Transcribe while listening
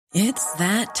It's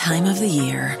that time of the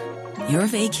year. Your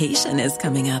vacation is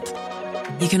coming up.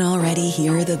 You can already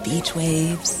hear the beach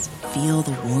waves, feel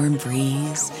the warm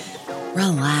breeze,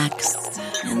 relax,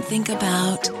 and think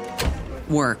about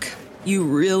work. You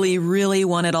really, really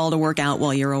want it all to work out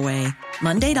while you're away.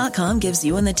 Monday.com gives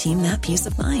you and the team that peace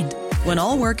of mind. When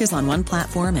all work is on one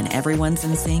platform and everyone's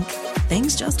in sync,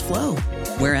 things just flow.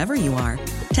 Wherever you are,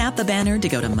 tap the banner to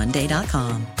go to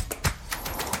Monday.com.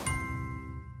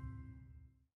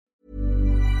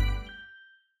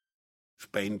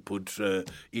 Spain puts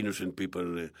innocent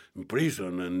people in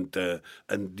prison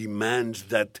and demands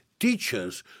that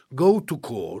teachers go to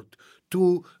court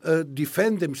to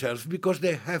defend themselves because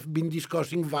they have been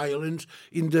discussing violence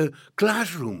in the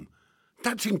classroom.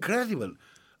 That's incredible.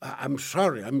 I'm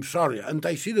sorry, and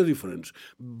I see the difference.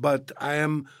 But I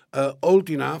am old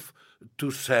enough to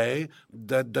say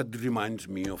that reminds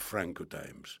me of Franco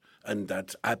times, and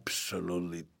that's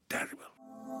absolutely terrible.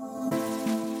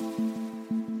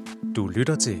 Du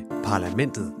lytter til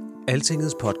Parlamentet,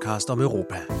 Altingets podcast om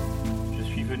Europa. Je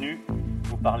suis venu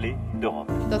vous parler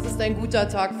d'Europe. Das ist ein guter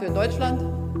Tag für Deutschland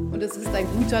und es ist ein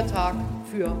guter Tag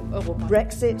für Europa.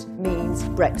 Brexit means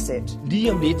Brexit.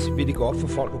 Lige om lidt vil det gå op for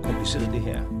folk, hvor kompliceret det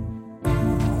her.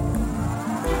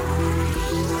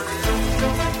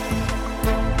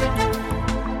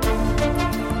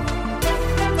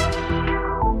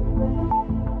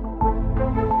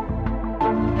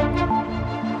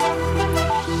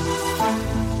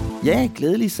 Ja,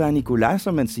 glædelig Saint Nicolas,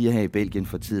 som man siger her i Belgien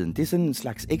for tiden. Det er sådan en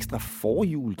slags ekstra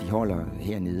forjul, de holder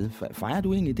hernede. Fejrer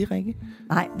du egentlig det, Rikke?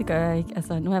 Nej, det gør jeg ikke.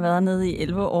 Altså, nu har jeg været nede i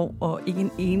 11 år, og ikke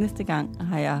en eneste gang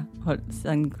har jeg holdt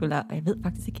Saint Nicolas. Jeg ved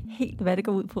faktisk ikke helt, hvad det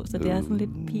går ud på, så det er sådan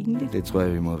lidt pinligt. Det tror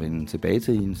jeg, vi må vende tilbage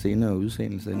til i en senere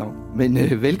udsendelse. No. Men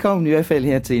velkommen i hvert fald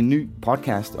her til en ny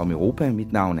podcast om Europa.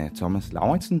 Mit navn er Thomas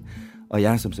Lauritsen, og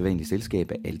jeg er som sædvanlig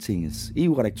selskab af Altingets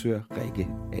EU-redaktør, Rikke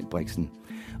Albrechtsen.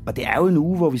 Og det er jo en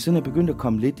uge, hvor vi sådan er begyndt at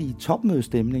komme lidt i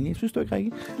topmødestemning, ikke? Synes du ikke,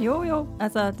 Rikke? Jo.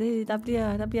 Altså, der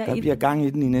bliver gang i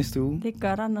den i næste uge. Det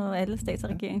gør der, når alle stats- og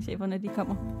regeringscheferne de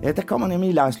kommer. Ja, der kommer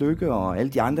nemlig Lars Løkke og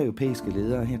alle de andre europæiske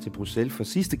ledere her til Bruxelles for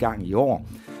sidste gang i år.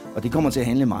 Og det kommer til at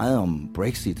handle meget om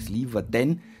Brexit. Lige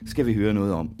hvordan skal vi høre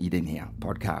noget om i den her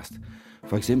podcast?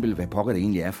 For eksempel, hvad pokker det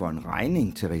egentlig er for en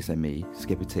regning, Theresa May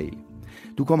skal betale.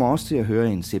 Du kommer også til at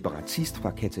høre en separatist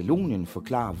fra Katalonien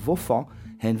forklare, hvorfor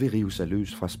han vil rive sig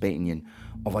løs fra Spanien,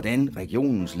 og hvordan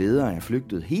regionens ledere er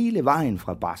flygtet hele vejen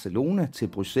fra Barcelona til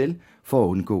Bruxelles for at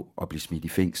undgå at blive smidt i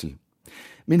fængsel.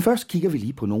 Men først kigger vi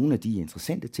lige på nogle af de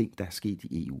interessante ting, der er sket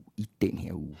i EU i den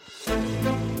her uge.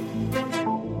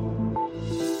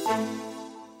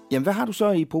 Jamen, hvad har du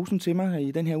så i posen til mig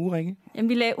i den her uge, Rikke? Jamen,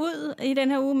 vi lagde ud i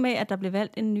den her uge med, at der blev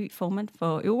valgt en ny formand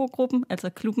for Eurogruppen, altså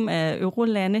klubben af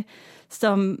eurolande,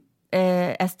 som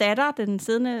erstatter den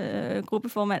siddende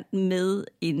gruppeformand med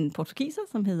en portugiser,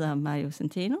 som hedder Mario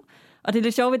Centeno. Og det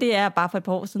lidt sjove ved det er, at bare for et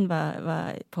par år siden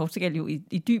var Portugal jo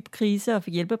i dyb krise og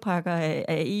fik hjælpepakker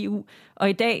af EU. Og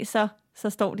i dag så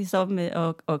står de så med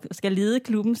og skal lede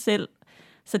klubben selv.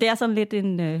 Så det er sådan lidt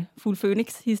en fuld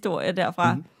Phoenix-historie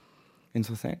derfra. Mm.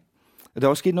 Interessant. Og der er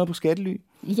også sket noget på skattely?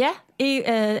 Ja,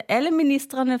 alle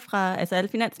ministrene alle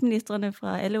finansministrene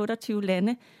fra alle 28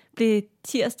 lande blev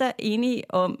tirsdag enige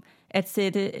om at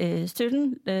sætte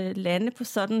 17 lande på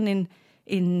sådan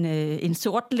en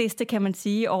sort liste, kan man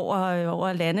sige,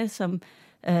 over lande,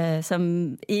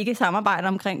 som ikke samarbejder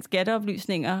omkring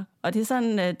skatteoplysninger. Og det er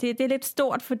sådan, det er lidt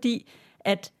stort, fordi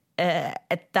at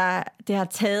det har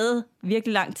taget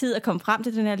virkelig lang tid at komme frem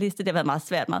til den her liste. Det har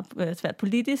været meget svært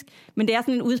politisk, men det er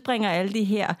sådan en udspringer af alle de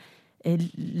her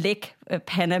læk,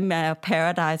 Panama,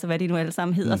 Paradise og hvad de nu alle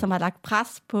sammen hedder, som har lagt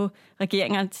pres på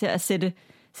regeringerne til at sætte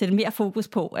mere fokus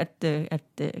på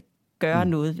at gøre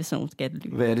noget ved sådan nogle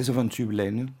skattely. Hvad er det så for en type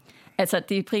lande? Altså,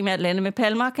 det er primært lande med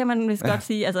palmer, kan man vist godt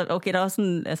sige. Altså, okay, der er også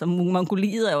sådan, altså,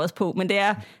 Mongoliet er også på, men det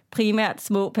er primært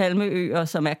små palmeøer,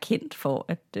 som er kendt for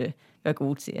at være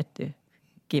gode til at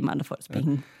gemme andre folks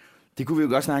penge. Ja. Det kunne vi jo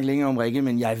godt snakke længere om, Rikke,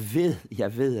 men jeg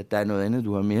ved, at der er noget andet,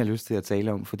 du har mere lyst til at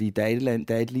tale om, fordi der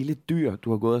er et lille dyr,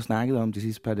 du har gået og snakket om de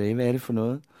sidste par dage. Hvad er det for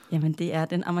noget? Jamen, det er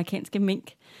den amerikanske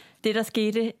mink. Det, der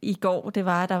skete i går, det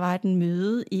var, at der var et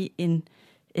møde i en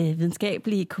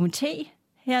videnskabelig komité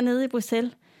hernede i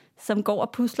Bruxelles, som går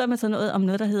og pusler med sådan noget om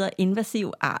noget, der hedder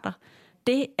invasive arter.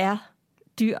 Det er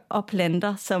dyr og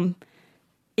planter, som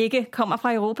ikke kommer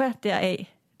fra Europa,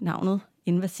 deraf navnet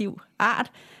invasiv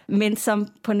art, men som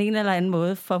på en eller anden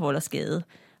måde forvolder skade.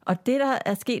 Og det, der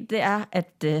er sket, det er,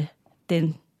 at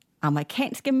den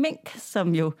amerikanske mink,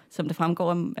 som det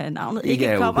fremgår af navnet,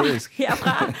 ikke kommer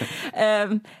herfra,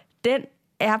 den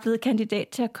er blevet kandidat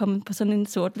til at komme på sådan en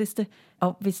sortliste.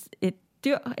 Og hvis et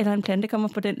dyr eller en plante kommer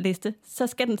på den liste, så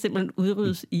skal den simpelthen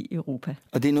udryddes i Europa.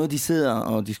 Og det er noget, de sidder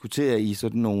og diskuterer i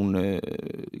sådan nogle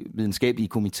videnskabelige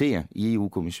komitéer i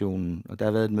EU-kommissionen, og der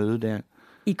har været et møde der.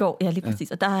 I går, ja, lige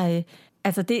præcis. Og der,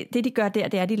 altså det, de gør der,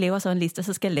 det er, at de laver så en liste, og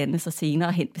så skal landene så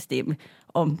senere hen bestemme,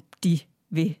 om de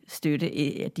vil støtte,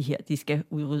 at de skal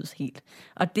udryddes helt.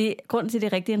 Og grunden til, det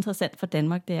er rigtig interessant for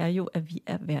Danmark, det er jo, at vi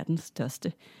er verdens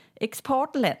største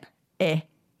eksportland af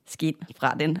skind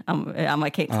fra den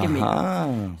amerikanske mink.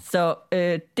 Så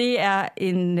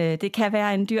det kan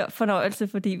være en dyr fornøjelse,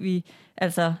 fordi vi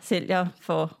altså sælger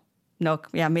for nok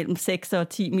mellem 6 og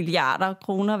 10 milliarder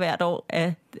kroner hvert år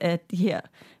af de her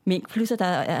mink. Plus at der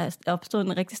er opstået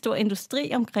en rigtig stor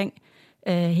industri omkring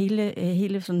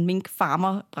hele sådan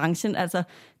minkfarmerbranchen. Altså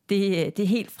det er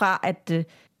helt fra, at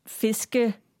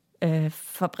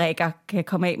fiskefabrikker kan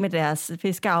komme af med deres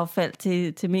fiskeaffald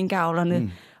til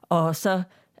minkavlerne, og så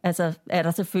altså, er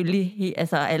der selvfølgelig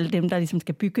alle dem, der ligesom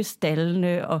skal bygge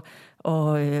stallene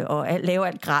og lave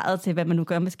alt gradet til, hvad man nu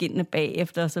gør med skindene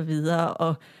bagefter og så videre.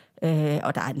 Og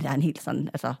der er en helt sådan,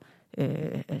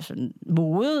 sådan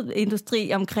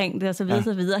modeindustri omkring det og så videre,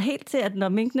 så videre. Helt til, at når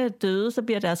minkene er døde, så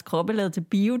bliver deres kroppe lavet til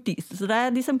biodiesel. Så der er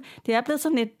ligesom, det er blevet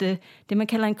sådan det man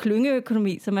kalder en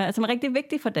klyngeøkonomi, som er rigtig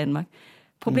vigtig for Danmark.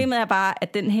 Problemet er bare,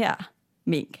 at den her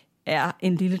mink er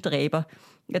en lille dræber.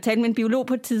 Jeg talte med en biolog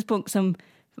på et tidspunkt, som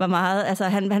var meget, altså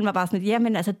han var bare sådan,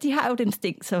 jamen altså, de har jo den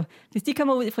instinkt, så hvis de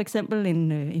kommer ud i for eksempel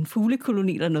en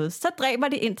fuglekoloni eller noget, så dræber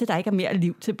de indtil der ikke er mere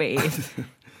liv tilbage.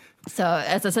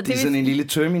 Så det er sådan en lille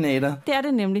Terminator. Det er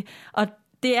det nemlig. Og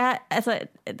det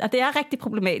er rigtig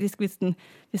problematisk, hvis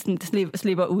den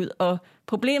slipper ud. Og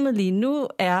problemet lige nu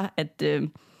er, at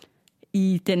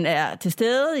den er til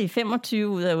stede i 25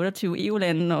 ud af 28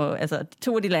 EU-lande, og altså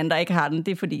 2 af de lande, der ikke har den,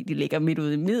 det er fordi, de ligger midt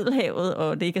ude i Middelhavet,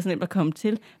 og det ikke er så nemt at komme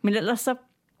til. Men ellers så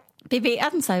bevæger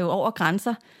den sig jo over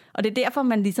grænser, og det er derfor,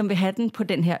 man ligesom vil have den på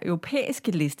den her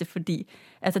europæiske liste, fordi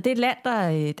altså det land,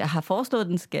 der har foreslået,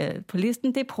 den skal på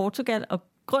listen, det er Portugal, og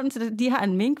grunden til, at de har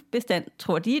en minkbestand,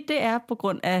 tror de, det er på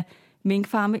grund af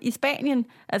minkfarme i Spanien.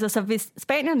 Altså, så hvis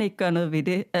spanierne ikke gør noget ved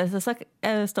det, altså, så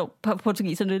står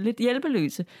portugiserne lidt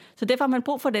hjælpeløse. Så derfor har man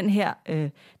brug for det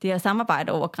her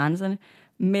samarbejde over grænserne.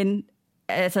 Men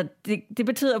altså, det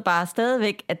betyder bare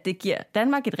stadigvæk, at det giver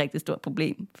Danmark et rigtig stort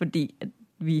problem, fordi at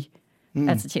vi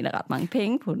altså tjener ret mange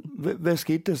penge på den. Hvad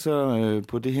skete der så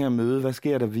på det her møde? Hvad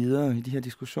sker der videre i de her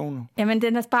diskussioner? Jamen,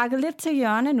 den er sparket lidt til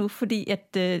hjørne nu, fordi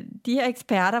at de her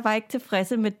eksperter var ikke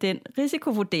tilfredse med den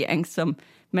risikovurdering, som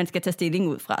man skal tage stilling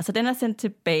ud fra. Så den er sendt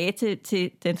tilbage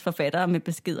til dens forfattere med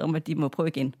besked om, at de må prøve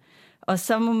igen. Og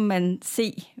så må man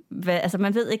se,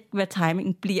 man ved ikke, hvad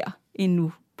timingen bliver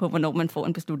endnu på, hvornår man får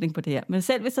en beslutning på det her. Men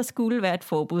selv hvis der skulle være et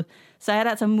forbud, så er der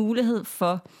altså mulighed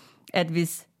for, at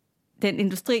hvis den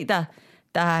industri,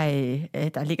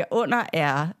 der ligger under,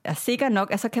 er sikker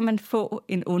nok, så kan man få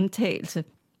en undtagelse.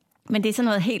 Men det er sådan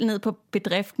noget helt ned på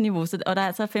bedriftniveau, og der er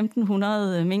altså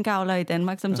 1.500 minkavlere i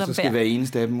Danmark, som så skal hver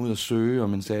eneste af dem ud og søge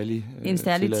om en særlig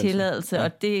tilladelse, ja.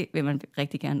 Og det vil man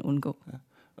rigtig gerne undgå. Ja.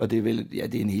 Og det er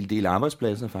det er en hel del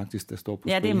arbejdspladser faktisk, der står på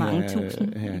spil. Ja, det er mange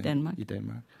tusind i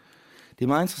Danmark. Det er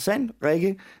meget interessant,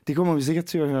 Rikke. Det kommer vi sikkert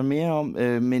til at høre mere om,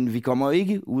 men vi kommer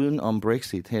ikke uden om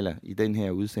Brexit heller i den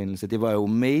her udsendelse. Det var jo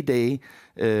May Day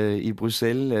i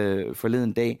Bruxelles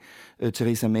forleden dag.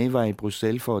 Theresa May var i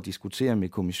Bruxelles for at diskutere med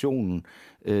kommissionen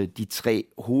de 3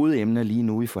 hovedemner lige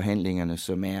nu i forhandlingerne,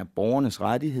 som er borgernes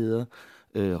rettigheder,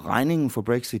 regningen for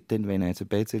Brexit, den vender jeg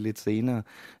tilbage til lidt senere.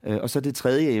 Og så det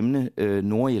tredje emne,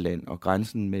 Nordirland og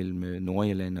grænsen mellem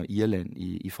Nordirland og Irland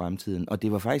i fremtiden. Og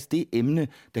det var faktisk det emne,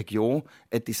 der gjorde,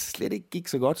 at det slet ikke gik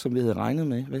så godt, som vi havde regnet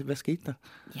med. Hvad skete der?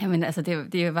 Jamen altså,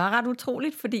 det var ret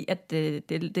utroligt, fordi at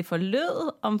det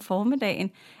forlød om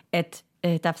formiddagen, at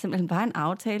der simpelthen var en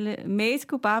aftale. May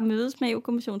skulle bare mødes med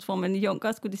EU-kommissionsformanden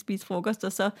Juncker, skulle de spise frokost,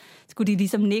 og så skulle de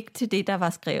ligesom nikke til det, der var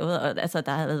skrevet. Og altså,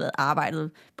 der havde været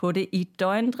arbejdet på det i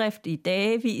døgndrift, i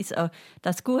dagevis, og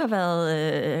der skulle have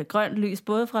været grønt lys,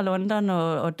 både fra London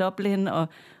og Dublin, og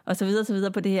så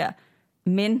videre på det her.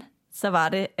 Men så var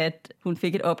det, at hun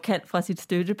fik et opkald fra sit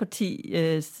støtteparti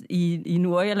i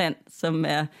Nordirland, som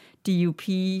er DUP,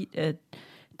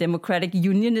 Democratic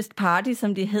Unionist Party,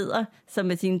 som de hedder, som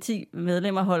med sine 10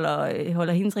 medlemmer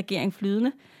holder hendes regering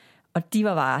flydende. Og de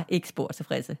var bare ikke spor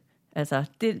tilfredse. Altså,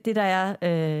 det der er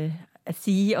at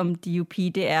sige om DUP,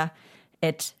 det er,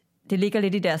 at det ligger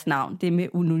lidt i deres navn, det med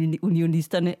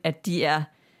unionisterne, at de er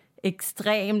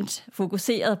ekstremt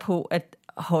fokuseret på at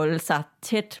holde sig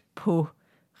tæt på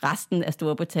resten af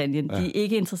Storbritannien. Ja. De er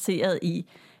ikke interesseret i,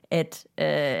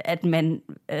 at man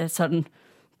sådan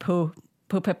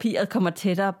på papiret kommer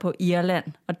tættere på Irland.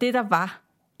 Og det, der var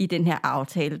i den her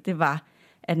aftale, det var,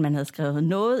 at man havde skrevet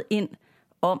noget ind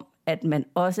om, at man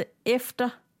også efter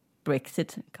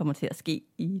Brexit kommer til at ske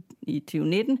i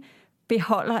 2019,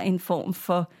 beholder en form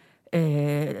for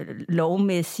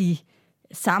lovmæssig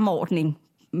samordning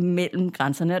mellem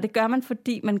grænserne. Og det gør man,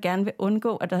 fordi man gerne vil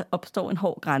undgå, at der opstår en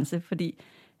hård grænse. Fordi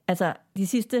altså, de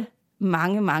sidste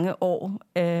mange år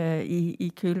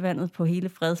i kølvandet på hele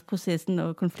fredsprocessen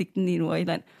og konflikten i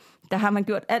Nordirland, der har man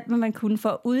gjort alt, hvad man kunne for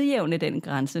at udjævne den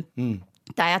grænse.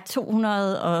 Der er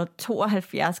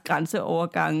 272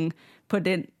 grænseovergange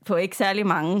på ikke særlig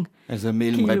mange altså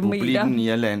mellem kilometer. Republikken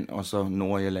Irland og så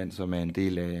Nordirland, som er en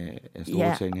del af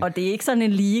Storbritannien. Ja, og det er ikke sådan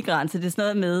en lige grænse. Det er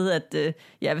sådan noget med,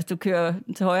 at hvis du kører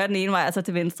til højre den ene vej, og så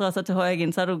til venstre, og så til højre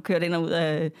igen, så har du kørt ind og ud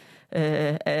af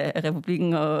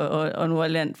Republikken og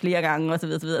Nordirland flere gange, osv.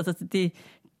 Altså,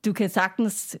 du kan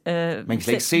sagtens... Man kan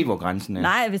slet ikke se, hvor grænsen er.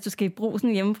 Nej, hvis du skal i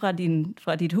Brugsen hjemme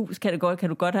fra dit hus, kan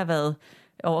du godt have været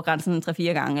over grænsen 3-4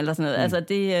 gange, eller sådan noget. Altså,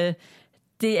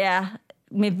 det er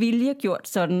med vilje gjort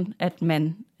sådan, at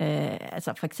man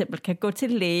altså for eksempel kan gå til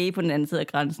læge på den anden side af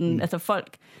grænsen. Altså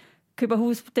folk køber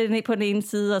hus på den ene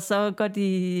side, og så går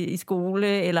de i skole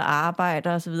eller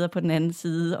arbejder og så videre på den anden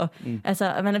side. Og,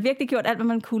 altså, man har virkelig gjort alt, hvad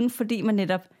man kunne, fordi man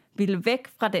netop ville væk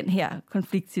fra den her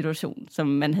konfliktsituation, som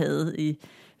man havde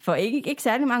for ikke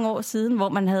særlig mange år siden, hvor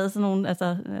man havde sådan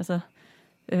nogle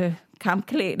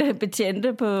kampklædte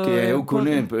betjente på... Det er jo kun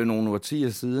nogle årtier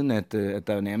siden, at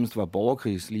der nærmest var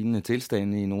borgerkrigslignende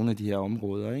tilstande i nogle af de her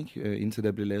områder, ikke? Indtil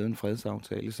der blev lavet en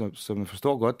fredsaftale. Så man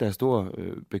forstår godt, der er stor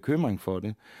bekymring for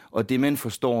det. Og det, man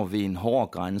forstår ved en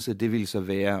hård grænse, det vil så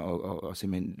være at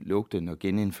simpelthen lukke den og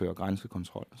genindføre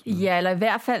grænsekontrol. Ja, eller i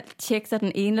hvert fald tjekke sig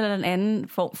den ene eller den anden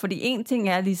form. Fordi en ting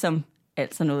er ligesom...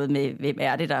 altså noget med, hvem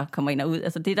er det, der kommer ind og ud.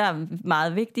 Altså det, der er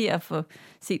meget vigtigt at få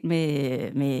set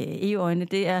med EU-øjne,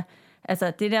 det er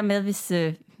altså det der med,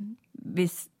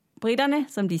 hvis britterne,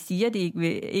 som de siger, de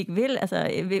ikke vil, altså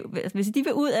hvis de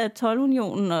vil ud af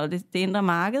toldunionen og det indre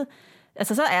marked,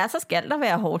 altså så skal der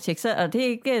være hårde tjek, og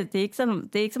det er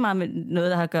ikke så meget med noget,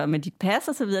 der har at gøre med dit pas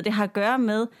og så videre. Det har at gøre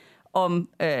med, om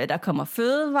der kommer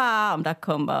fødevarer, om der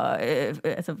kommer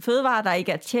fødevarer, der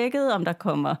ikke er tjekket, om der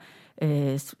kommer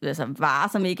altså varer,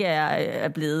 som ikke er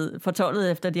blevet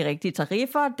fortolket efter de rigtige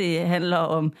tariffer. Det handler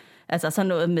om altså sådan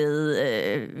noget med,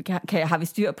 har vi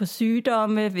styr på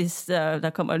sygdomme, hvis der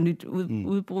kommer et nyt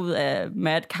udbrud af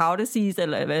mad cow disease,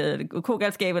 eller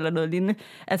kogalskab, eller noget lignende.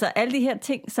 Altså alle de her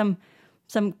ting,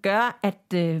 som gør,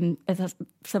 at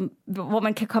hvor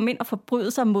man kan komme ind og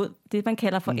forbryde sig mod det, man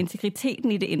kalder for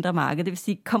integriteten i det indre marked. Det vil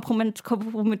sige,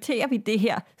 kompromitterer vi det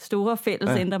her store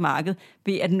fælles indre marked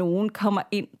ved, at nogen kommer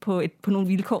ind på nogle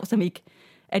vilkår, som ikke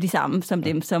er de samme som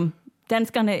dem, som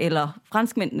danskerne eller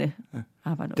franskmændene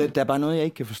arbejder med. Der er bare noget, jeg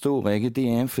ikke kan forstå, Rikke. Det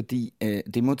er, fordi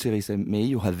det må Theresa May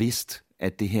jo have vidst,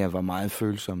 at det her var meget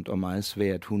følsomt og meget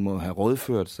svært. Hun må have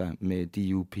rådført sig med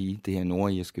DUP, det her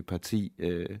nordirske parti,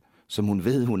 som hun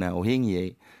ved, hun er afhængig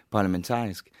af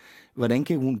parlamentarisk. Hvordan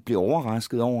kan hun blive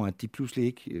overrasket over, at de pludselig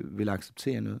ikke vil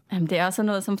acceptere noget? Jamen, det er også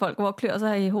noget, som folk klør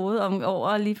sig i hovedet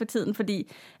over lige for tiden,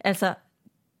 fordi altså,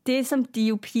 det, som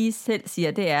DUP selv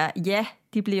siger, det er, ja,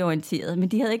 de bliver orienteret, men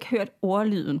de havde ikke hørt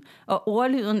ordlyden. Og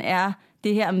ordlyden er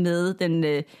det her med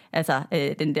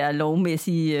den der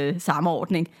lovmæssige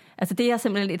samordning. Altså det er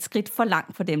simpelthen et skridt for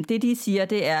langt for dem. Det de siger,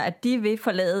 det er, at de vil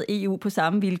forlade EU på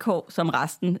samme vilkår som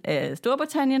resten af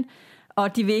Storbritannien,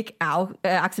 og de vil ikke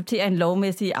acceptere en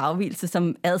lovmæssig afvigelse,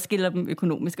 som adskiller dem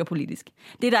økonomisk og politisk.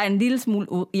 Det, der er en lille smule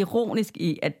ironisk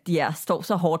i, at de står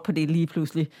så hårdt på det lige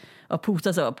pludselig og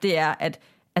puster sig op, det er, at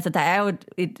altså, der er jo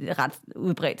et ret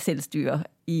udbredt selvstyre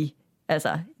i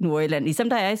Nordirland, ligesom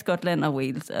der er i Skotland og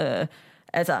Wales.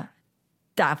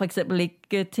 Der er for eksempel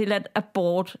ikke tilladt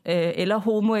abort eller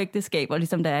homoægteskaber,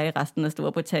 ligesom der er i resten af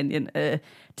Storbritannien.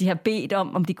 De har bedt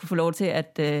om de kunne få lov til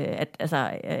at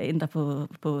ændre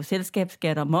på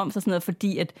selskabsskat og moms og sådan noget,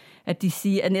 fordi at de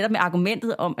siger, at netop med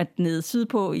argumentet om, at nede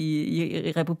sydpå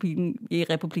i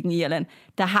Republikken Irland,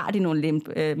 der har de nogle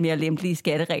mere lempelige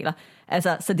skatteregler.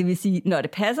 Altså, så det vil sige, når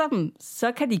det passer dem,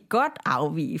 så kan de godt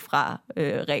afvige fra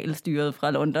regelstyret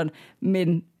fra London,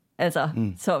 men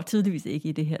så tydeligvis ikke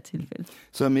i det her tilfælde.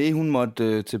 Så May, hun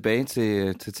måtte tilbage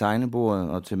til tegnebordet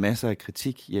og til masser af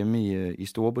kritik hjemme i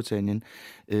Storbritannien.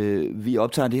 Vi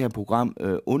optager det her program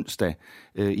onsdag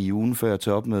i ugen før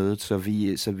topmødet,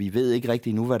 så vi ved ikke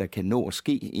rigtig nu, hvad der kan nå at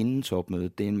ske inden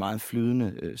topmødet. Det er en meget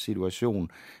flydende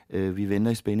situation. Vi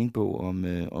venter i spænding på,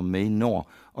 om May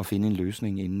når at finde en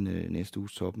løsning inden næste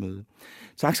uges topmøde.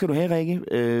 Tak skal du have,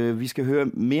 Rikke. Vi skal høre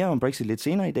mere om Brexit lidt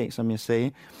senere i dag, som jeg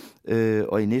sagde.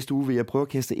 Og i næste næste uge vil jeg prøve at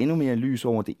kaste endnu mere lys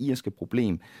over det irske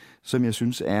problem, som jeg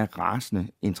synes er rasende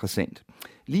interessant.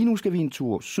 Lige nu skal vi en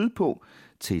tur sydpå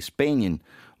til Spanien,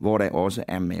 hvor der også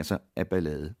er masser af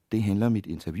ballade. Det handler mit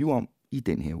interview om i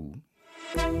den her uge.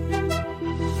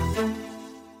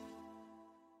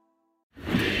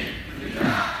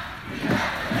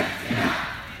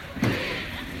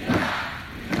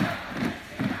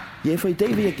 Ja, for i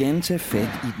dag vil jeg gerne tage fat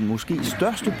i den måske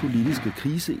største politiske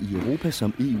krise i Europa,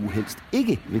 som EU helst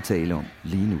ikke vil tale om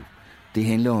lige nu. Det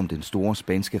handler om den store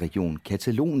spanske region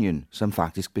Katalonien, som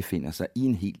faktisk befinder sig i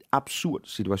en helt absurd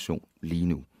situation lige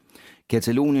nu.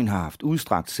 Katalonien har haft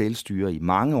udstrakt selvstyre i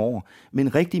mange år,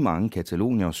 men rigtig mange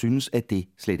kataloniere synes, at det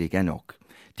slet ikke er nok.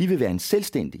 De vil være en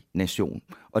selvstændig nation,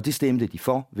 og det stemte de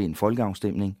for ved en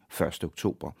folkeafstemning 1.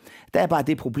 oktober. Der er bare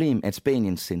det problem, at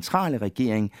Spaniens centrale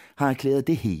regering har erklæret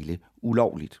det hele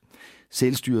ulovligt.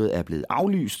 Selvstyret er blevet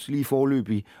aflyst lige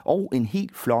foreløbig, og en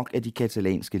helt flok af de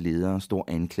katalanske ledere står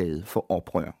anklaget for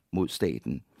oprør mod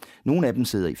staten. Nogle af dem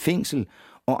sidder i fængsel,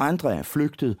 og andre er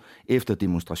flygtet efter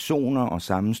demonstrationer og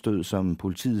sammenstød, som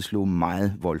politiet slog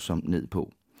meget voldsomt ned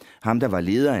på. Ham, der var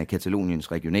leder af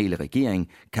Kataloniens regionale regering,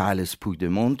 Carles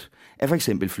Puigdemont, er for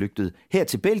eksempel flygtet her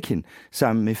til Belgien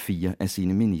sammen med 4 af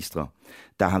sine ministre.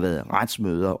 Der har været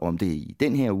retsmøder om det i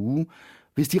den her uge.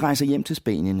 Hvis de rejser hjem til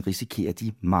Spanien, risikerer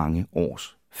de mange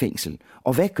års fængsel.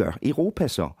 Og hvad gør Europa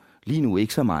så? Lige nu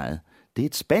ikke så meget. Det er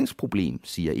et spansk problem,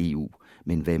 siger EU.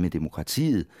 Men hvad med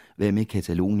demokratiet? Hvad med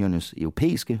kataloniernes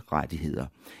europæiske rettigheder?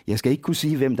 Jeg skal ikke kunne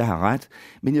sige, hvem der har ret,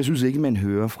 men jeg synes ikke, man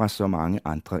hører fra så mange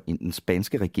andre end den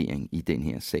spanske regering i den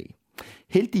her sag.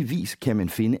 Heldigvis kan man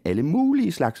finde alle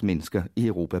mulige slags mennesker i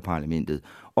Europaparlamentet,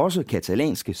 også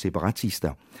katalanske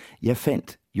separatister. Jeg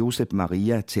fandt Josep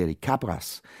Maria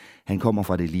Terricabras. Han kommer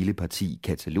fra det lille parti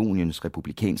Kataloniens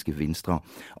republikanske venstre,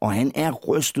 og han er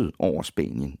rystet over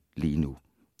Spanien lige nu.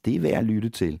 Det er værd at lytte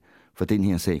til, for den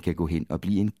her sag kan gå hen og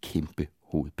blive en kæmpe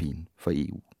hovedpine for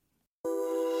EU.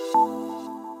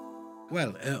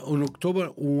 Well, on October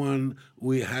 1,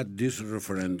 we had this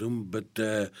referendum, but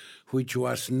which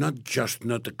was not just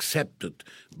not accepted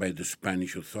by the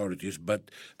Spanish authorities, but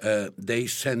they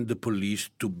sent the police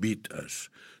to beat us.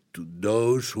 To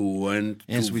those who went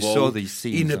to we vote saw these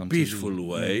scenes in a on peaceful TV.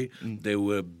 way, they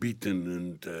were beaten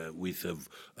and with a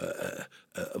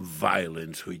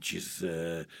violence which is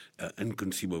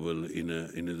inconceivable in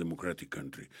a democratic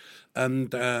country.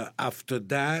 And after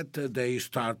that, they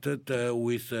started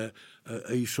with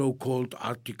a so-called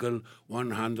Article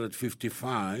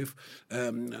 155,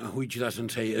 which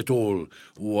doesn't say at all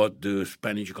what the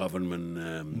Spanish government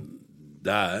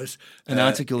does. An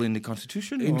article in the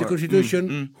Constitution? In the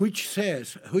Constitution, which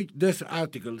this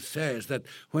article says that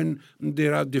when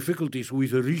there are difficulties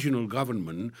with a regional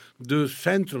government, the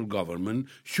central government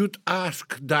should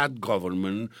ask that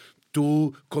government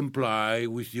to comply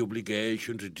with the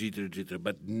obligations, etc.,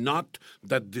 but not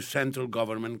that the central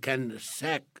government can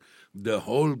sack the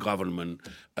whole government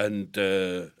and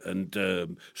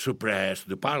suppress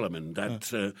the parliament.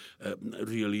 That's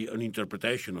really an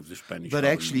interpretation of the Spanish But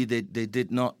government. actually, they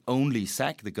did not only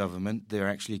sack the government, they're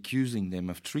actually accusing them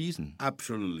of treason.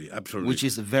 Absolutely. Which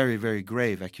is a very, very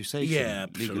grave accusation. Yeah,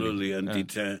 absolutely. Legally. And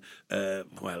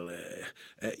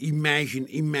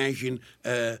imagine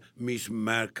Miss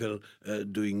Merkel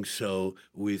doing so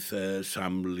with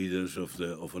some leaders of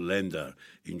a Länder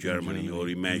in Germany, or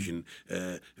imagine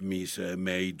Miss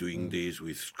May doing this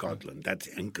with Scotland. That's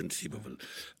inconceivable.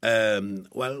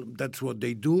 Well, that's what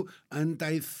they do, and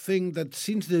I think that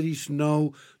since there is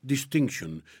no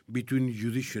distinction between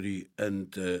judiciary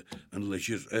and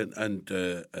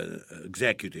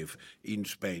executive in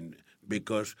Spain,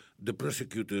 because the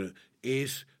prosecutor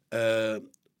is a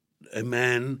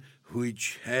man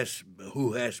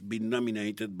who has been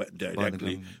nominated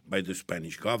directly by the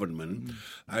Spanish government.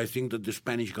 I think that the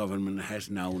Spanish government has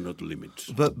now not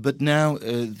limits. But now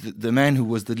the man who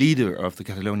was the leader of the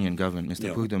Catalonian government,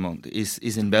 Mr. Puigdemont,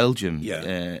 is in Belgium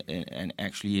and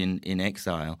actually in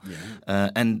exile. Yeah.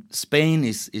 And Spain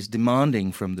is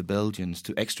demanding from the Belgians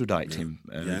to extradite him.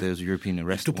 There's a European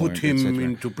arrest warrant, to put him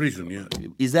into prison. Yeah.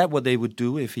 Is that what they would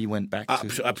do if he went back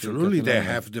to Absolutely. They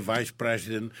have the vice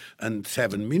president and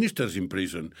 7 ministers in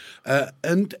prison,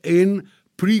 and in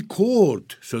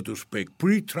pre-court, so to speak,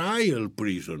 pre-trial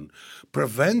prison,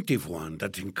 preventive one.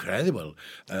 That's incredible.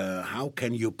 How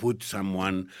can you put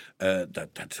someone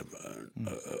that's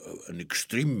an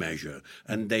extreme measure,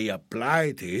 and they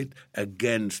applied it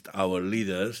against our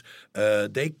leaders?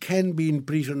 They can be in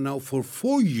prison now for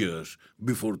 4 years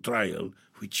before trial,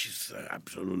 which is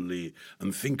absolutely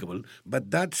unthinkable.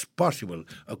 But that's possible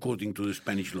according to the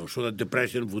Spanish law, so that the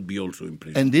president would be also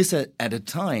imprisoned. And this at a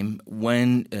time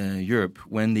when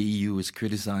when the EU is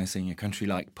criticizing a country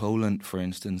like Poland, for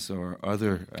instance, or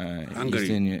other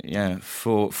Hungary,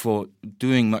 for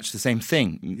doing much the same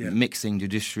thing, mixing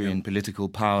judiciary and political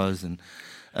powers, and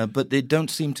but they don't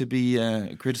seem to be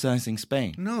criticizing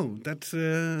Spain. No, that's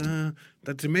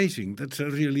amazing. That's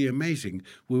really amazing.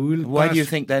 Why do you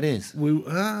think that is?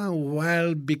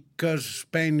 Well, because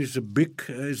Spain is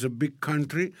a big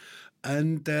country.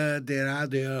 And there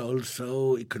are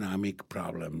also economic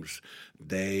problems.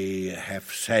 They have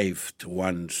saved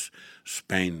once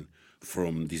Spain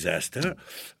from disaster,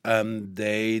 and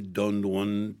they don't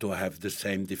want to have the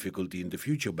same difficulty in the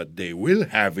future, but they will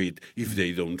have it if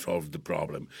they don't solve the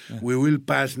problem. Yeah. We will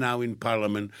pass now in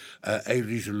Parliament a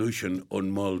resolution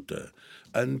on Malta.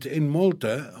 And in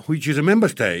Malta, which is a member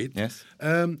state,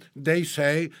 they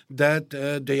say that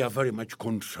they are very much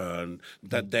concerned,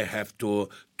 that they have to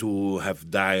have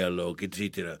dialogue,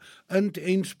 etc. And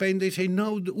in Spain, they say,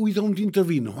 no, we don't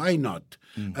intervene. Why not?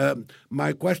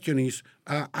 My question is,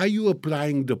 are you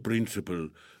applying the principle,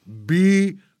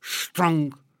 be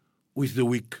strong with the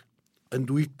weak and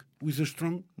weak with the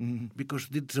strong? Because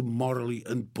it's a morally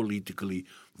and politically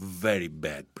very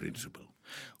bad principle.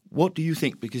 What do you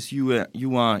think, because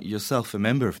you are yourself a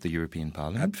member of the European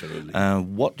Parliament. Absolutely.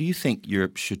 What do you think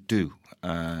Europe should do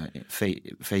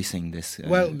facing this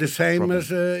Well, the same problem?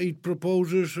 as it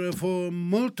proposes for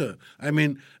Malta. I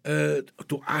mean,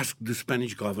 to ask the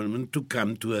Spanish government to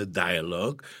come to a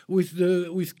dialogue with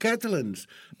Catalans.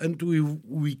 And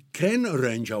we can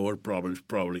arrange our problems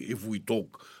probably if we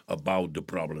talk about the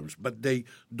problems. But they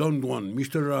don't want.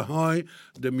 Mr. Rajoy,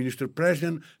 the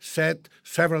minister-president, said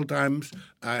several times,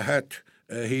 I heard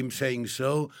him saying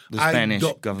so. The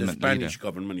Spanish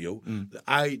government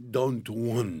I don't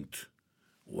want.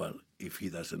 Well, if he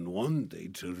doesn't want,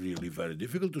 it's really very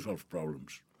difficult to solve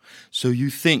problems. So you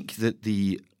think that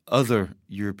the other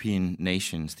European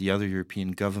nations, the other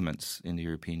European governments in the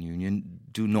European Union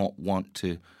do not want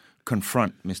to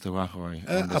confront Mr. Rajoy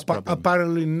on this problem?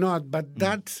 Apparently not, but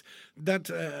that's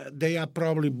they are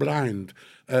probably blind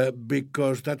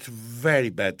because that's very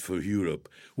bad for Europe.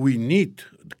 We need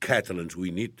the Catalans,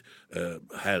 we need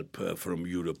help from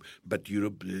Europe, but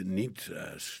Europe needs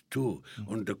us too.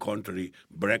 On the contrary,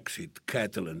 Brexit,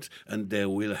 Catalans, and they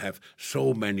will have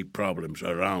so many problems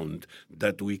around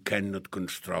that we cannot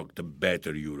construct a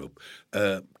better Europe.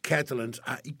 Catalans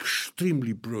are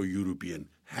extremely pro-European.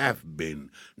 Have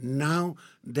been. Now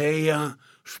they are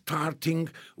starting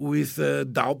with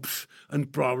doubts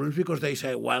and problems because they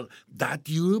say, well, that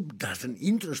Europe doesn't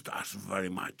interest us very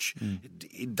much.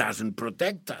 It doesn't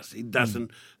protect us. It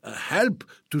doesn't help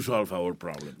to solve our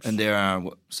problems. And there are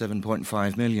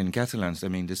 7.5 million Catalans. I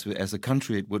mean, this as a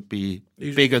country, it would be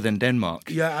bigger than Denmark.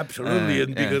 Yeah, absolutely,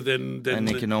 and bigger than and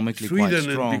economically Sweden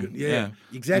quite strong.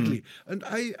 Exactly. And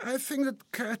I think that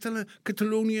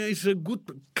Catalonia is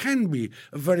can be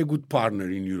a very good partner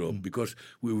in Europe because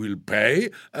we will pay,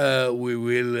 we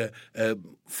will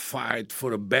fight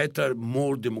for a better,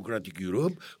 more democratic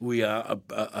Europe. We are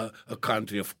a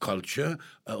country of culture,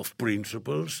 of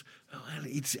principles.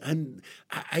 Well,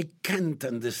 I can't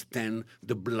understand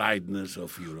the blindness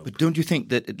of Europe. But don't you think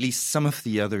that at least some of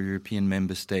the other European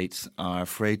member states are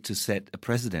afraid to set a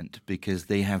precedent because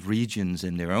they have regions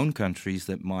in their own countries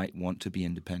that might want to be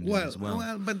independent as well?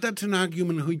 Well, but that's an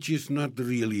argument which is not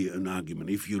really an argument.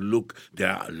 If you look,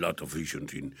 there are a lot of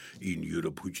regions in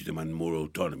Europe which demand more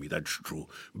autonomy. That's true.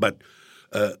 But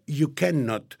you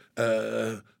cannot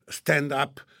stand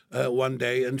up one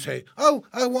day and say, oh,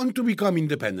 I want to become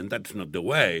independent. That's not the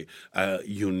way.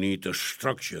 You need a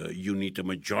structure. You need a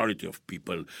majority of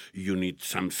people. You need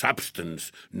some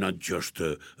substance, not just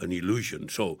an illusion.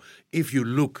 So if you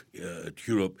look at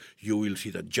Europe, you will see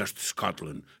that just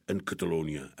Scotland and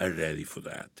Catalonia are ready for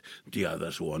that. The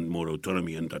others want more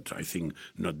autonomy, and that's, I think,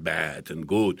 not bad and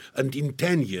good. And in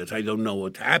 10 years, I don't know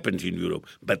what happens in Europe.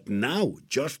 But now,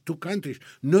 just 2 countries,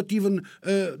 not even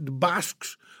the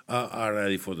Basques are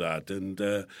ready for that.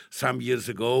 And some years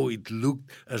ago, it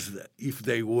looked as if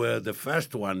they were the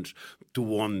first ones to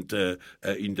want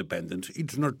independence.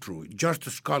 It's not true. Just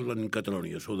Scotland and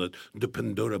Catalonia, so that the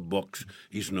Pandora box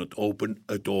is not open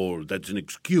at all. That's an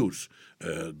excuse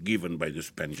given by the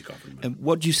Spanish government. And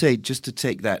what do you say, just to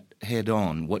take that head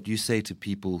on, what do you say to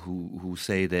people who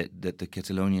say that the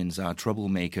Catalonians are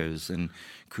troublemakers and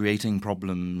creating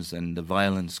problems and the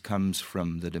violence comes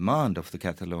from the demand of the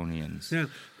Catalonians? Yeah,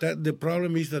 the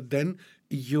problem is that then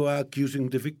you are accusing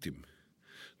the victim.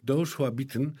 Those who are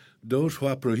beaten, those who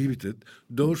are prohibited,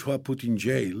 those who are put in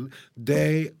jail,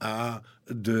 they are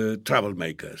the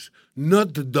troublemakers,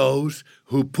 not those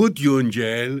who put you in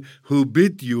jail, who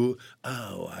beat you.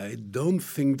 Oh, I don't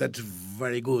think that's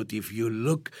very good. If you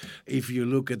look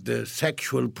at the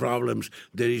sexual problems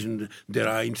there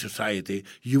are in society,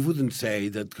 you wouldn't say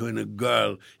that when a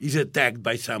girl is attacked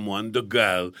by someone, the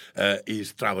girl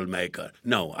is troublemaker.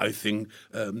 No, I think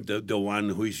the one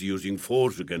who is using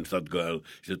force against that girl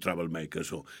is a troublemaker.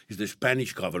 So it's the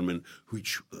Spanish government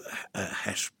which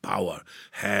has power,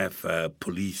 have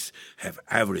police, have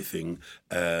everything,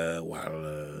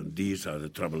 while these are the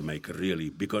troublemaker, really,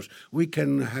 because we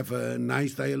can have a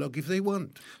nice dialogue if they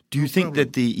want. Do you think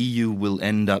that the EU will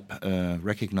end up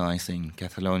recognizing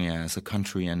Catalonia as a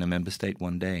country and a member state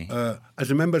one day? As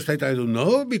a member state, I don't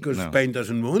know, because Spain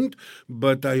doesn't want,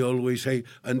 but I always say,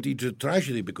 and it's a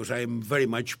tragedy because I am very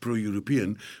much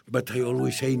pro-European, but I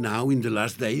always say now, in the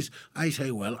last days, I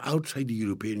say, well, outside the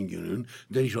European Union,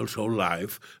 there is also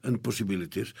life and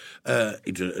possibilities.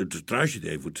 It's a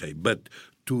tragedy, I would say, but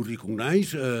to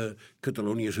recognize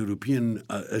Catalonia as European,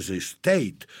 as a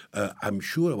state, I'm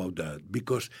sure about that,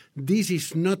 because this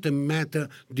is not a matter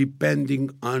depending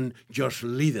on just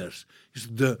leaders. It's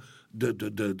the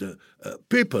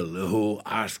people who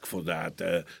ask for that.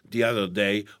 The other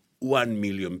day, 1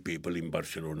 million people in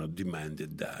Barcelona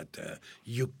demanded that.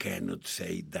 You cannot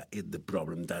say that the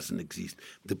problem doesn't exist.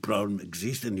 The problem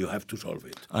exists and you have to solve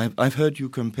it. I've heard you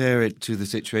compare it to the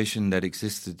situation that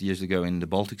existed years ago in the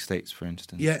Baltic states, for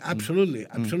instance. Yeah, absolutely.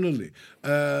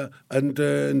 And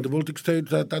in the Baltic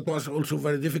states, that was also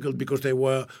very difficult because they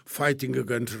were fighting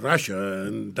against Russia,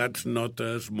 and that's not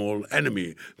a small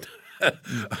enemy.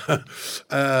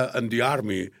 And the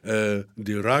army,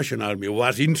 the Russian army,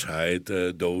 was inside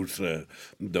those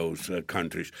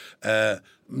countries.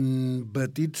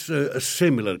 But it's a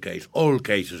similar case. All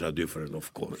cases are different,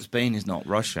 of course. Spain is not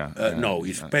Russia. No,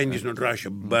 Spain is not Russia,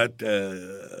 but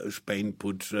Spain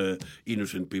puts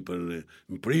innocent people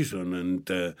in prison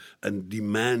and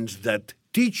demands that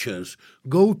teachers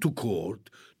go to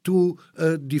court to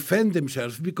defend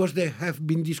themselves because they have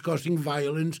been discussing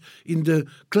violence in the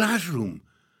classroom.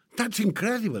 That's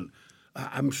incredible.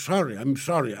 I'm sorry,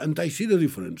 and I see the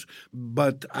difference.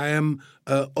 But I am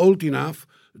old enough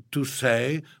to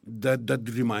say that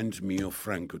reminds me of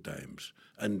Franco times,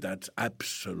 and that's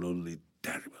absolutely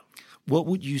terrible. What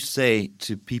would you say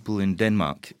to people in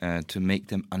Denmark to make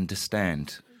them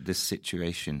understand this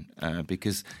situation?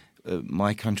 Because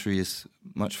my country is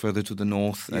much further to the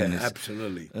north and is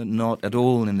absolutely not at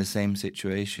all in the same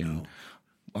situation. No.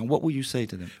 What would you say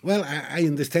to them? Well, I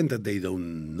understand that they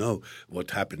don't know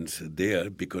what happens there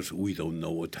because we don't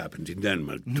know what happens in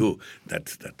Denmark too.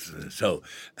 That's so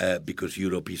because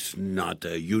Europe is not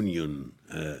a union,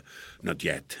 not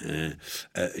yet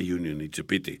a union. It's a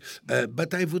pity.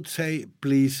 But I would say,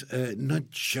 please, not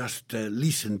just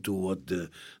listen to what the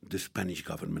Spanish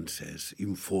government says.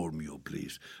 Inform you,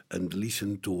 please, and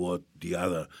listen to what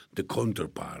the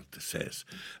counterpart says,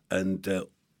 and.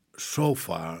 So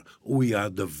far, we are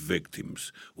the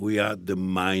victims. We are the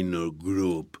minor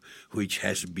group which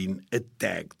has been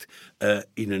attacked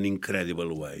in an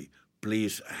incredible way.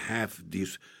 Please have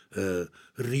this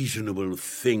reasonable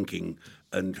thinking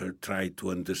and try to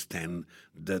understand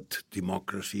that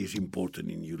democracy is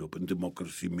important in Europe. And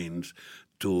democracy means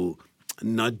to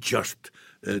not just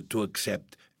to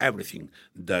accept everything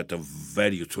that a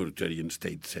very authoritarian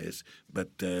state says,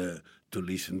 but to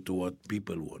listen to what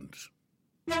people want.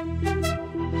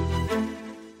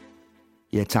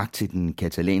 Ja, tak til den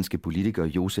katalanske politiker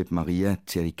Josep Maria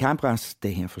Terricabras, der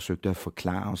her forsøgte at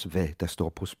forklare os, hvad der står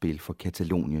på spil for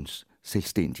Kataloniens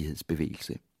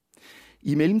selvstændighedsbevægelse.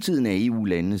 I mellemtiden er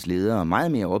EU-landenes ledere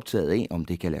meget mere optaget af, om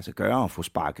det kan lade sig gøre at få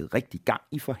sparket rigtig gang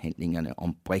i forhandlingerne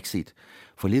om Brexit.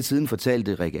 For lidt siden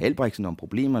fortalte Rikke Albrechtsen om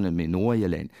problemerne med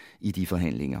Nordirland i de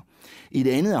forhandlinger. Et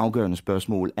andet afgørende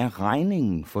spørgsmål er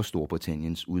regningen for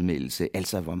Storbritanniens udmeldelse,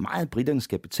 altså hvor meget britterne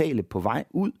skal betale på vej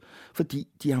ud, fordi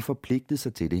de har forpligtet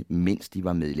sig til det, mens de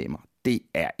var medlemmer. Det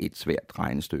er et svært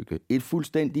regnestykke. Et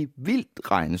fuldstændig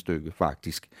vildt regnestykke,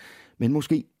 faktisk. Men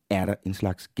måske er der en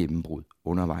slags gennembrud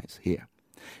undervejs her.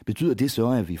 Betyder det så,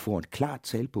 at vi får et klart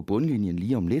tal på bundlinjen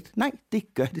lige om lidt? Nej,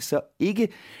 det gør det så ikke,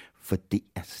 for det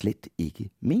er slet ikke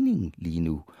meningen lige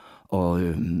nu. Og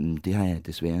det har jeg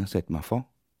desværre sat mig for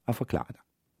at forklare dig.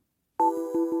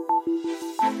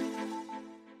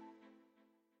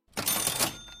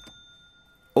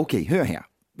 Okay, hør her.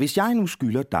 Hvis jeg nu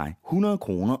skylder dig 100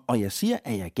 kroner, og jeg siger,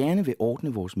 at jeg gerne vil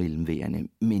ordne vores mellemværende,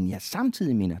 men jeg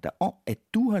samtidig minder dig om, at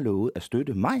du har lovet at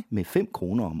støtte mig med 5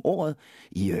 kroner om året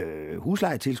i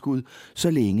huslejetilskud,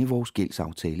 så længe vores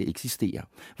gældsaftale eksisterer.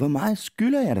 Hvor meget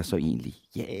skylder jeg dig så egentlig?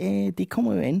 Ja, det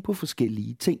kommer jo an på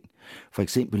forskellige ting. For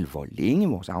eksempel, hvor længe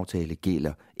vores aftale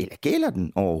gælder, eller gælder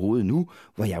den overhovedet nu,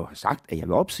 hvor jeg jo har sagt, at jeg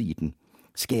vil opsige den.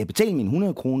 Skal jeg betale mine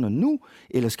 100 kroner nu,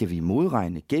 eller skal vi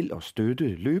modregne gæld og støtte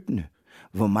løbende?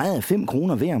 Hvor meget er 5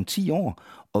 kroner værd om 10 år?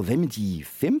 Og hvad med de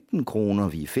 15 kroner,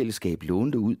 vi i fællesskab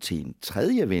lånte ud til en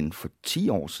tredje ven for 10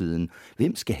 år siden?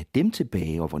 Hvem skal have dem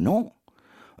tilbage, og hvornår?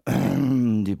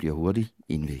 Det bliver hurtigt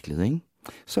indviklet, ikke?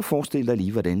 Så forestil dig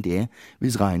lige, hvordan det er,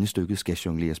 hvis regnestykket skal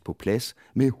jongleres på plads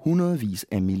med hundredvis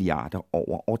af milliarder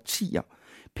over årtier.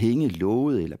 Penge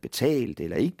lovet eller betalt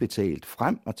eller ikke betalt,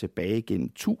 frem og tilbage gennem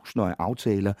tusinder af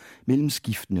aftaler mellem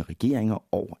skiftende regeringer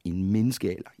over en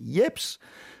menneskealder. Jeps!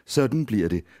 Sådan bliver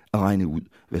det at regne ud,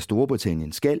 hvad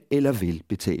Storbritannien skal eller vil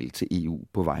betale til EU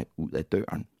på vej ud af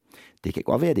døren. Det kan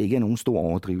godt være, at det ikke er nogen stor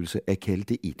overdrivelse at kalde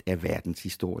det et af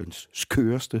verdenshistoriens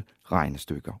skøreste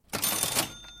regnestykker.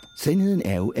 Sandheden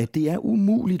er jo, at det er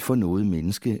umuligt for noget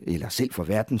menneske, eller selv for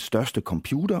verdens største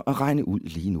computer, at regne ud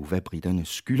lige nu, hvad briterne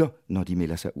skylder, når de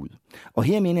melder sig ud. Og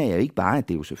her mener jeg ikke bare, at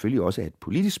det jo selvfølgelig også er et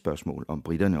politisk spørgsmål, om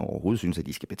briterne overhovedet synes, at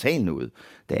de skal betale noget.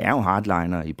 Der er jo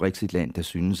hardlinere i Brexitland, der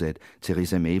synes, at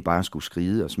Theresa May bare skulle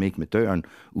skride og smække med døren,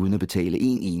 uden at betale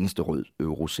en eneste rød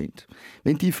eurocent.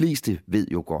 Men de fleste ved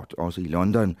jo godt, også i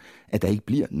London, at der ikke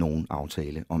bliver nogen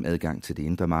aftale om adgang til det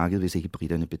indre marked, hvis ikke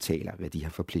briterne betaler, hvad de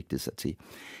har forpligtet sig til.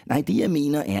 Nej, det jeg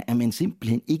mener er, at man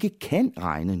simpelthen ikke kan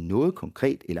regne noget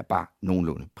konkret eller bare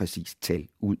nogenlunde præcist tal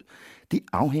ud. Det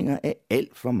afhænger af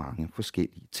alt for mange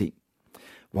forskellige ting.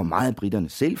 Hvor meget briterne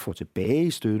selv får tilbage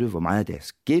i støtte, hvor meget af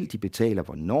deres gæld de betaler,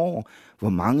 hvornår, hvor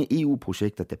mange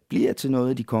EU-projekter der bliver til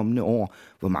noget de kommende år,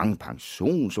 hvor mange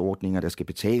pensionsordninger der skal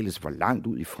betales, hvor langt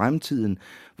ud i fremtiden,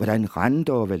 hvordan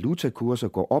renter og valutakurser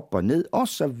går op og ned, og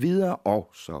så videre og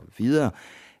så videre.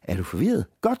 Er du forvirret?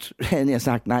 Godt, havde jeg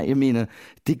sagt. Nej, jeg mener,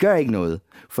 det gør ikke noget.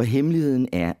 For hemmeligheden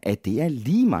er, at det er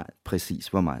lige meget præcis,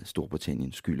 hvor meget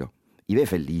Storbritannien skylder. I hvert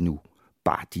fald lige nu.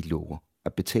 Bare de lover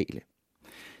at betale.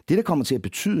 Det, der kommer til at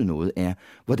betyde noget, er,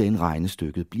 hvordan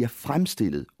regnestykket bliver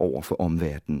fremstillet over for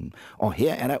omverdenen. Og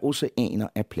her er der oceaner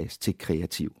af plads til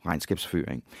kreativ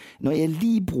regnskabsføring. Når jeg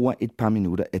lige bruger et par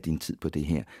minutter af din tid på det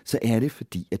her, så er det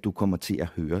fordi, at du kommer til at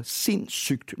høre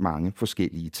sindssygt mange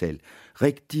forskellige tal.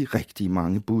 Rigtig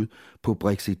mange bud på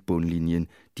Brexit-bundlinjen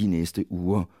de næste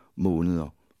uger,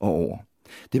 måneder og år.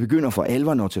 Det begynder for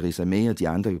alvor, når Theresa May og de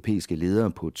andre europæiske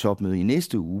ledere på et topmøde i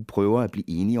næste uge prøver at blive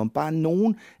enige om bare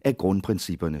nogle af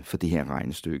grundprincipperne for det her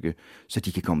regnestykke, så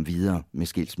de kan komme videre med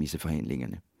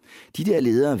skilsmisseforhandlingerne. De der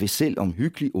ledere vil selv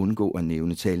omhyggeligt undgå at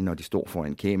nævne tal, når de står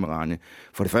foran kameraerne.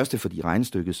 For det første, fordi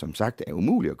regnestykket som sagt er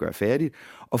umuligt at gøre færdigt,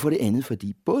 og for det andet,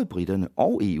 fordi både briterne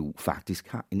og EU faktisk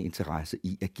har en interesse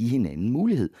i at give hinanden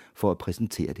mulighed for at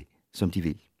præsentere det, som de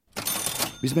vil.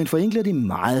 Hvis man forenkler det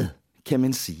meget, kan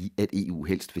man sige, at EU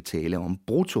helst vil tale om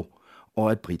brutto,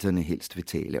 og at briterne helst vil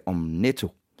tale om netto.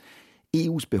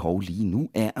 EU's behov lige nu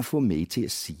er at få May til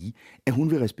at sige, at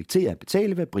hun vil respektere at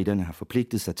betale, hvad briterne har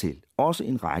forpligtet sig til, også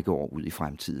en række år ud i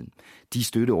fremtiden. De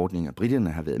støtteordninger, briterne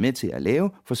har været med til at lave,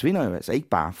 forsvinder jo altså ikke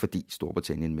bare, fordi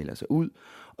Storbritannien melder sig ud,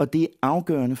 og det er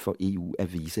afgørende for EU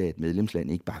at vise, at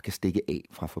medlemsland ikke bare kan stikke af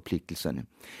fra forpligtelserne.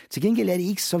 Til gengæld er det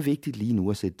ikke så vigtigt lige nu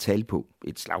at sætte tal på.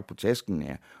 Et slag på tasken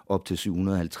er op til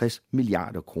 750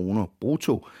 milliarder kroner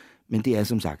brutto, men det er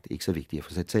som sagt ikke så vigtigt at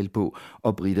få sat tal på,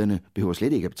 og briterne behøver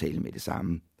slet ikke at betale med det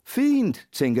samme. Fint,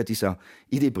 tænker de så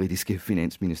i det britiske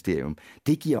finansministerium.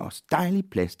 Det giver os dejlig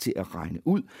plads til at regne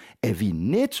ud, at vi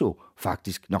netto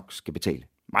faktisk nok skal betale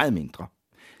meget mindre.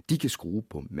 De kan skrue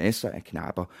på masser af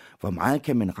knapper. Hvor meget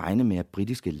kan man regne med, at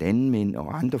britiske landmænd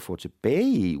og andre får tilbage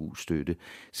i EU-støtte?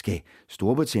 Skal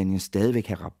Storbritannien stadigvæk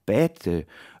have rabat?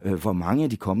 Hvor mange af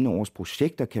de kommende års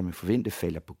projekter kan man forvente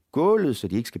falder på gulvet, så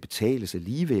de ikke skal betales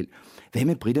alligevel? Hvad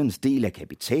med briternes del af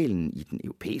kapitalen i den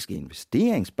europæiske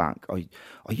investeringsbank?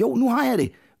 Og jo, nu har jeg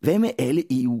det. Hvad med alle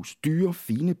EU's dyre,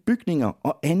 fine bygninger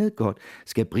og andet godt?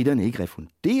 Skal briterne ikke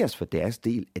refunderes for deres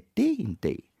del af det en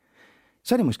dag?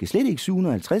 Så er det måske slet ikke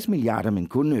 750 milliarder, men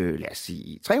kun, lad os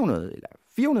sige, 300 eller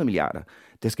 400 milliarder,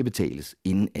 der skal betales,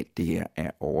 inden alt det her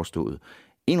er overstået.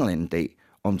 En eller anden dag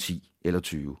om 10 eller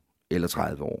 20 eller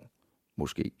 30 år,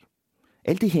 måske.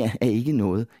 Alt det her er ikke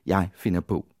noget, jeg finder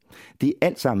på. Det er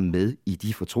alt sammen med i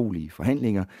de fortrolige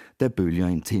forhandlinger, der bølger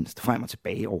intenst frem og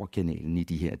tilbage over kanalen i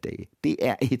de her dage. Det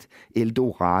er et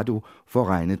Eldorado for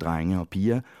regnedrenge og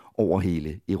piger over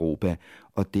hele Europa,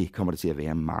 og det kommer det til at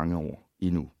være mange år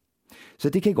endnu. Så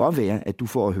det kan godt være, at du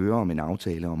får at høre om en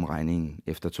aftale om regningen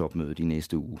efter topmødet i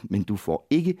næste uge, men du får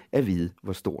ikke at vide,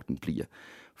 hvor stor den bliver,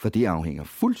 for det afhænger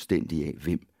fuldstændig af,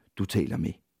 hvem du taler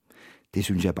med. Det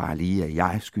synes jeg bare lige, at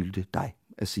jeg skyldte dig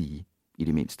at sige i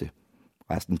det mindste.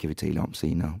 Resten kan vi tale om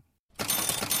senere.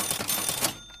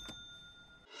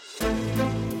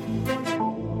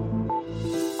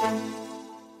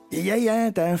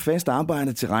 Ja, der er fast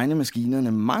arbejde til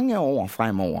regnemaskinerne mange år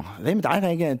fremover. Hvad med dig,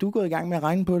 Rikke? Er du gået i gang med at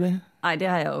regne på det? Nej, det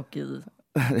har jeg opgivet.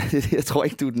 Jeg tror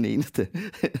ikke, du er den eneste.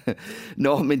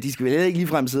 Nå, men de skal vel ikke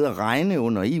ligefrem sidde og regne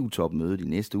under EU-topmødet i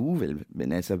næste uge, vel?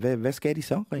 Men altså, hvad skal de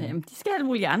så, Rikke? Jamen, de skal alle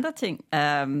mulige andre ting.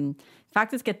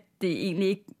 Faktisk er det egentlig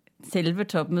ikke selve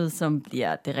topmødet, som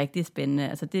bliver det rigtig spændende.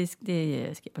 Altså, det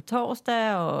sker på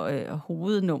torsdag, og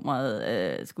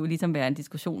hovednummeret skulle ligesom være en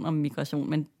diskussion om migration,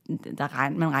 men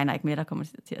man regner ikke med, at der kommer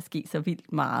til at ske så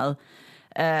vildt meget.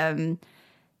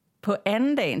 På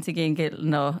anden dagen til gengæld,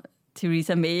 når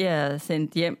Theresa May er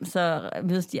sendt hjem, så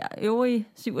mødes de øvrige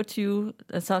 27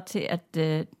 så til at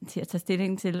tage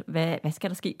stilling til, hvad skal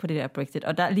der ske på det der Brexit.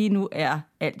 Og der lige nu er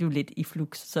alt jo lidt i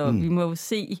flux, så vi må jo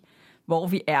se, hvor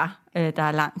vi er. Der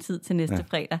er lang tid til næste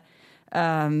fredag.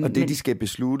 Og det, de skal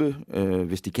beslutte,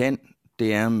 hvis de kan,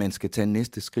 det er, at man skal tage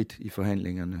næste skridt i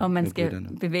forhandlingerne. Og man skal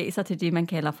bevæge sig til det, man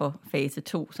kalder for fase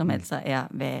 2, som altså er,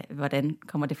 hvordan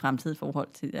kommer det fremtidige forhold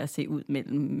til at se ud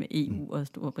mellem EU og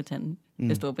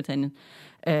Storbritannien.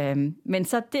 Men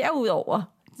så derudover,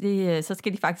 så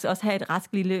skal de faktisk også have et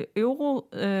rask lille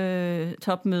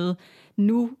euro-topmøde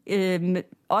nu,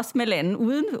 også med lande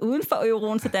uden for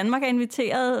euroen, så Danmark er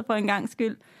inviteret for en gang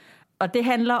skyld. Og det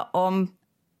handler om,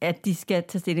 at de skal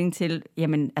tage stilling til,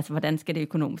 jamen, altså, hvordan skal det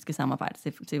økonomiske samarbejde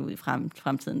se ud i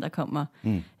fremtiden. Der kommer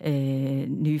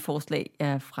nye forslag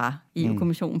fra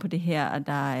EU-kommissionen på det her, og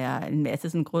der er en masse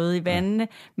sådan grøde i vandene,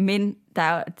 men de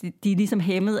er ligesom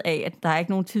hæmmet af, at der er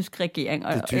ikke nogen tysk regering.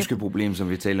 Det tyske problem, som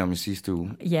vi talte om i sidste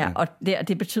uge. Ja, og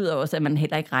det betyder også, at man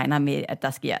heller ikke regner med, at der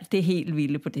sker det helt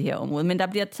vilde på det her område. Men der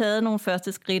bliver taget nogle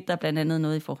første skridt, der er blandt andet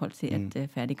noget i forhold til at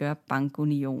færdiggøre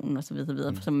bankunionen osv.,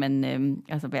 som man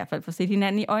altså i hvert fald får set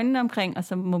hinanden i øjnene omkring, og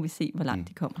så må vi se, hvor langt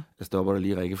de kommer. Jeg stopper dig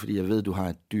lige, Rikke, fordi jeg ved, du har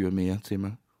et dyr mere til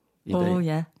mig i dag.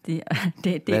 Ja.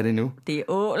 Hvad er det nu? Det er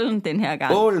ålen den her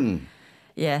gang. Ålen?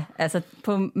 Ja, altså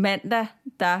på mandag,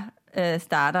 der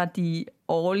starter de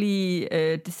årlige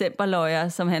decemberløjer,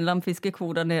 som handler om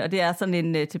fiskekvoterne, og det er sådan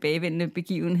en tilbagevendende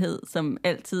begivenhed, som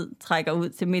altid trækker ud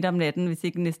til midt om natten, hvis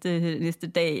ikke næste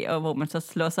dag, og hvor man så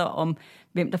slår sig om,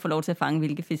 hvem der får lov til at fange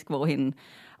hvilke fisk hvorhenne.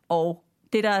 Og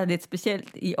det, der er lidt specielt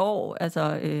i år,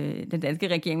 altså den danske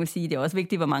regering vil sige, det er også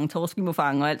vigtigt, hvor mange torsk vi må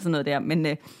fange og alt sådan noget der,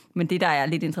 men det, der er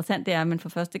lidt interessant, det er, at man for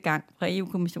første gang fra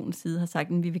EU-kommissionens side har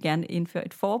sagt, at vi vil gerne indføre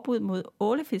et forbud mod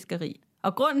ålefiskeri.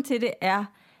 Og grunden til det er,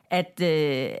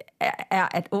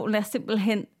 at ålen er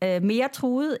simpelthen mere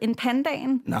truet end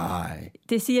pandaen. Nej.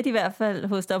 Det siger de i hvert fald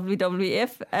hos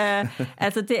WWF.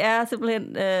 Altså det er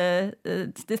simpelthen,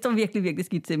 det står virkelig, virkelig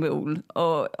skidt til med ål.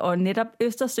 Og netop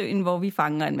Østersøen, hvor vi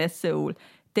fanger en masse ål,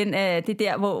 det er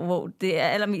der, hvor det er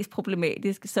allermest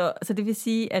problematisk. Så det vil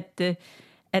sige, at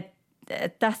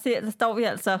der står vi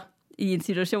altså i en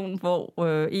situation, hvor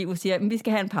EU siger, at vi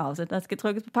skal have en pause. Der skal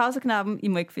trykkes på pauseknappen, I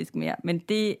må ikke fiske mere. Men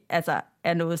det altså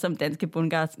er noget, som danske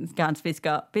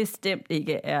bundgarnsfiskere bestemt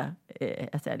ikke er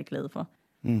særlig glade for.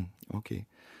 Okay.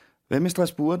 Hvad med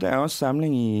Strasbourg? Der er også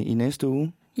samling i næste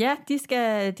uge. Ja,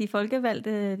 de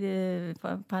folkevalgte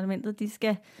fra parlamentet,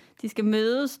 de skal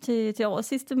mødes til årets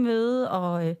sidste møde,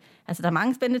 og altså der er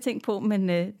mange spændende ting på, men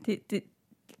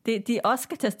det de også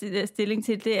skal tage stilling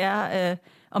til, det er,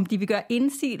 om de vil gøre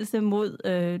indsigelse mod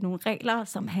nogle regler,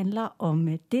 som handler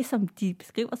om det, som de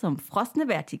beskriver som frosne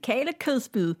vertikale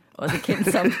kødspyd, også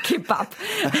kendt som kebab.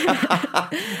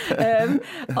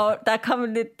 Og der kom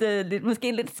måske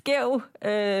en lidt skæv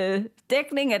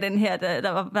dækning af den her.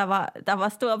 Der var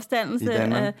stor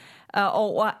opstandelse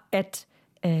over, at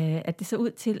det så ud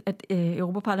til, at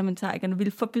europaparlamentarikerne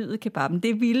ville forbyde kebaben.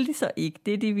 Det ville de så ikke.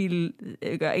 Det, de ville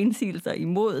gøre indsigelser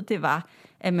imod, det var,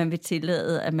 at man vil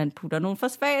tillade, at man putter nogle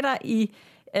fosfater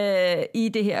i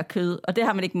det her kød. Og det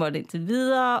har man ikke måttet indtil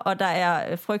videre, og der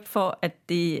er frygt for, at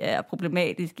det er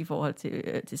problematisk i forhold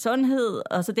til sundhed.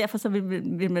 Og så derfor så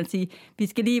vil man sige,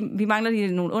 vi mangler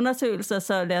lige nogle undersøgelser,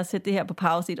 så lad os sætte det her på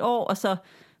pause i et år, og så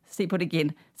se på det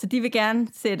igen. Så de vil gerne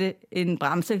sætte en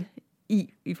bremse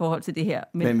i forhold til det her.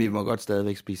 Men vi må godt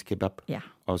stadigvæk spise kebab,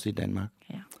 også i Danmark.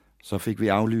 Ja. Så fik vi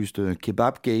aflyst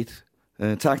Kebabgate.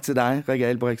 Tak til dig, Rikke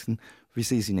Albrechtsen. Vi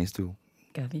ses i næste uge.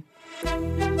 Gør vi.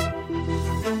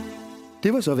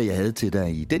 Det var så, hvad jeg havde til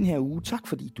dig i den her uge. Tak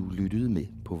fordi du lyttede med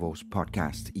på vores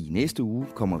podcast. I næste uge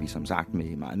kommer vi som sagt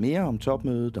med meget mere om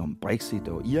topmødet, om Brexit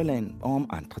og Irland og om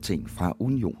andre ting fra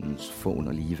unionens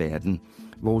forunderlige verden.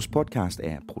 Vores podcast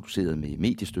er produceret med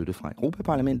mediestøtte fra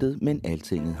Europaparlamentet, men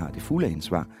Altinget har det fulde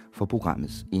ansvar for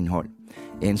programmets indhold.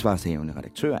 Ansvarshavende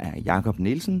redaktør er Jakob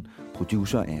Nielsen,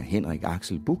 producer er Henrik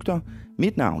Axel Bugter,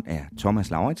 mit navn er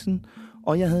Thomas Lauritsen,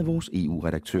 og jeg havde vores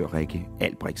EU-redaktør Rikke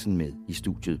Albrechtsen med i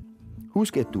studiet.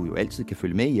 Husk, at du jo altid kan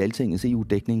følge med i Altingets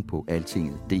EU-dækning på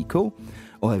altinget.dk,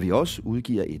 og at vi også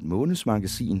udgiver et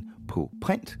månedsmagasin på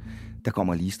print. Der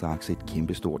kommer lige straks et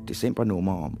kæmpestort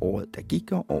decembernummer om året, der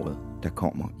gik, og året, der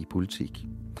kommer i politik.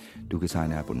 Du kan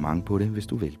tegne abonnement på det, hvis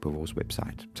du vil, på vores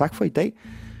website. Tak for i dag.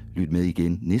 Lyt med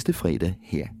igen næste fredag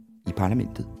her i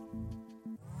Parlamentet.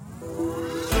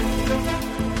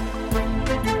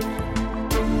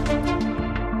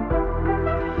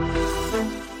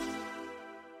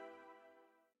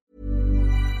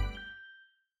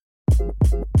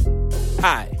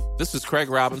 Hi, this is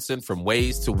Craig Robinson from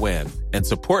Ways to Win, and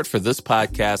support for this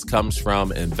podcast comes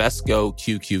from Invesco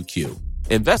QQQ.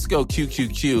 Invesco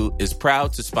QQQ is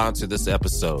proud to sponsor this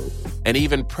episode, and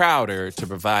even prouder to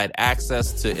provide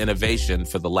access to innovation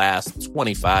for the last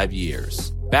 25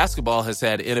 years. Basketball has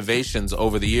had innovations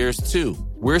over the years, too.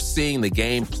 We're seeing the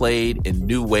game played in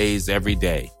new ways every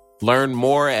day. Learn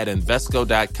more at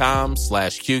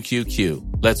Invesco.com/QQQ.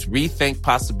 Let's rethink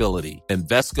possibility.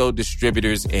 Invesco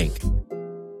Distributors, Inc.